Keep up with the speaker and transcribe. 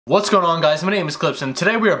What's going on, guys? My name is Klipz and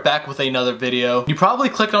today we are back with another video. You probably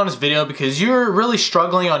clicked on this video because you're really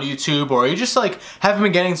struggling on YouTube, or you just haven't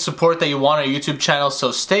been getting the support that you want on your YouTube channel.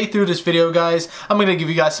 So stay through this video, guys. I'm going to give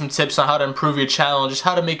you guys some tips on how to improve your channel and just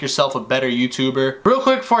how to make yourself a better YouTuber. Real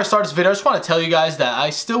quick before I start this video, I just want to tell you guys that I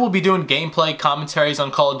still will be doing gameplay commentaries on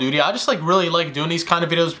Call of Duty. I just really like doing these kind of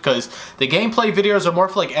videos because the gameplay videos are more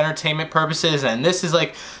for entertainment purposes, and this is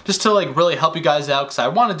just to really help you guys out because I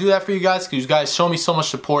want to do that for you guys because you guys show me so much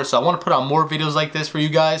support. So I want to put out more videos like this for you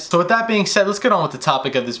guys. So with that being said, let's get on with the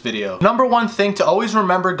topic of this video. Number one thing to always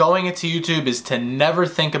remember going into YouTube is to never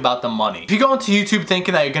think about the money. If you go into YouTube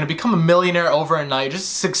thinking that you're going to become a millionaire overnight,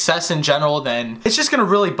 just success in general, then it's just going to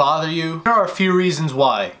really bother you. There are a few reasons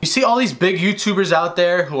why. You see all these big YouTubers out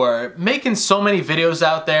there who are making so many videos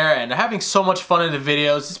out there and having so much fun in the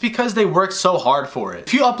videos. It's because they work so hard for it.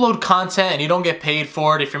 If you upload content and you don't get paid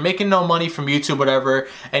for it, if you're making no money from YouTube, whatever,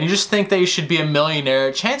 and you just think that you should be a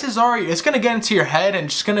millionaire, chances are it's gonna get into your head and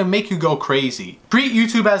just gonna make you go crazy. Treat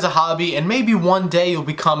YouTube as a hobby, and maybe one day you'll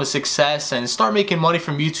become a success and start making money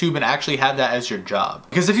from YouTube and actually have that as your job.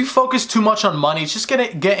 Because if you focus too much on money, it's just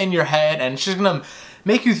gonna get in your head and it's just gonna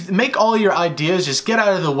make all your ideas just get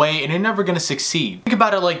out of the way, and you're never gonna succeed. Think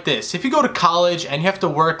about it like this: if you go to college and you have to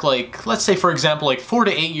work let's say for example 4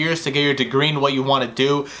 to 8 years to get your degree in what you want to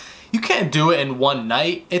do, you can't do it in one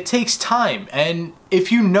night. It takes time. And if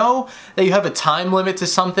you know that you have a time limit to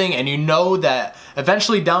something and you know that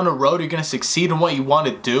eventually down the road you're going to succeed in what you want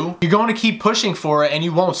to do, you're going to keep pushing for it and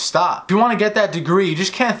you won't stop. If you want to get that degree, you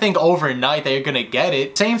just can't think overnight that you're going to get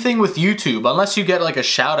it. Same thing with YouTube. Unless you get a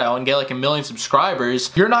shout out and get 1 million subscribers,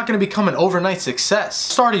 you're not going to become an overnight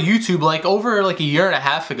success. I started YouTube over a year and a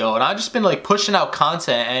half ago, and I've just been pushing out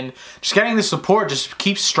content, and just getting the support just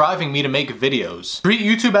keeps striving me to make videos. Treat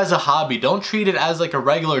YouTube as a hobby. Don't treat it as a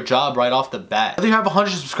regular job right off the bat. Whether you have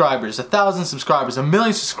 100 subscribers, 1,000 subscribers, 1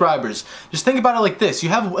 million subscribers, just think about it like this: you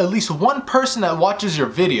have at least one person that watches your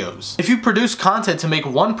videos. If you produce content to make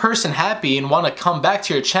one person happy and want to come back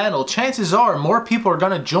to your channel, chances are more people are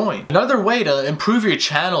gonna join. Another way to improve your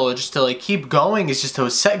channel or just to keep going is just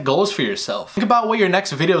to set goals for yourself. Think about what your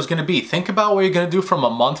next video is gonna be. Think about what you're gonna do from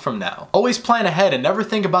a month from now. Always plan ahead and never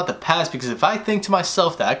think about the past, because if I think to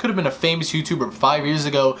myself that I could have been a famous YouTuber 5 years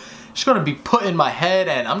ago, it's gonna be put in my head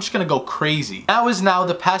and I'm just gonna go crazy. Now is now,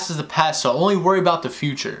 the past is the past, so only worry about the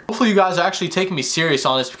future. Hopefully you guys are actually taking me serious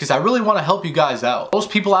on this, because I really want to help you guys out. Most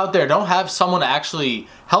people out there don't have someone to actually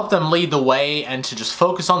help them lead the way and to just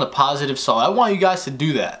focus on the positive, so I want you guys to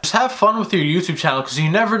do that. Just have fun with your YouTube channel, because you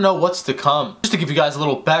never know what's to come. Just to give you guys a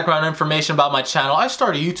little background information about my channel, I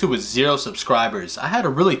started YouTube with 0 subscribers. I had a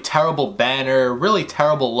really terrible banner, really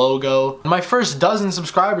terrible logo. My first dozen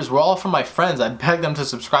subscribers were all from my friends. I begged them to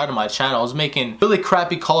subscribe to my channel. I was making really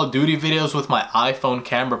crappy Call of Duty videos with my iPhone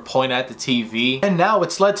camera pointed at the TV. And now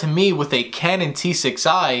it's led to me with a Canon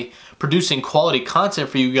T6i producing quality content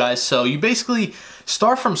for you guys. So you basically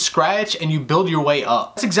start from scratch and you build your way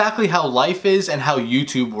up. That's exactly how life is and how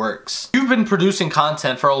YouTube works. You've been producing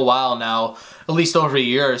content for a while now, at least over a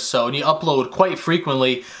year or so, and you upload quite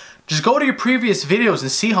frequently. Just go to your previous videos and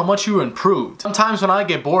see how much you improved. Sometimes when I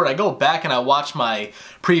get bored, I go back and I watch my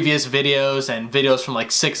previous videos and videos from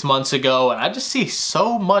 6 months ago, and I just see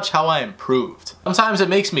so much how I improved. Sometimes it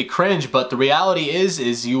makes me cringe, but the reality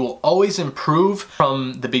is you will always improve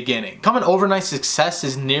from the beginning. Becoming an overnight success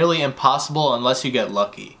is nearly impossible unless you get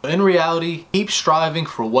lucky. In reality, keep striving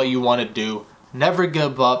for what you want to do, never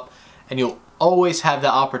give up, and you'll always have the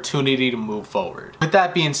opportunity to move forward. With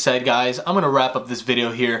that being said, guys, I'm gonna wrap up this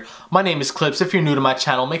video here. My name is Klipz. If you're new to my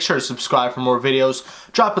channel, make sure to subscribe for more videos.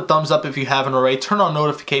 Drop a thumbs up if you haven't already. Turn on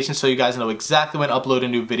notifications so you guys know exactly when I upload a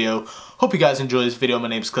new video. Hope you guys enjoy this video. My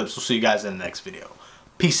name is Klipz. We'll see you guys in the next video.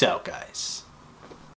 Peace out, guys.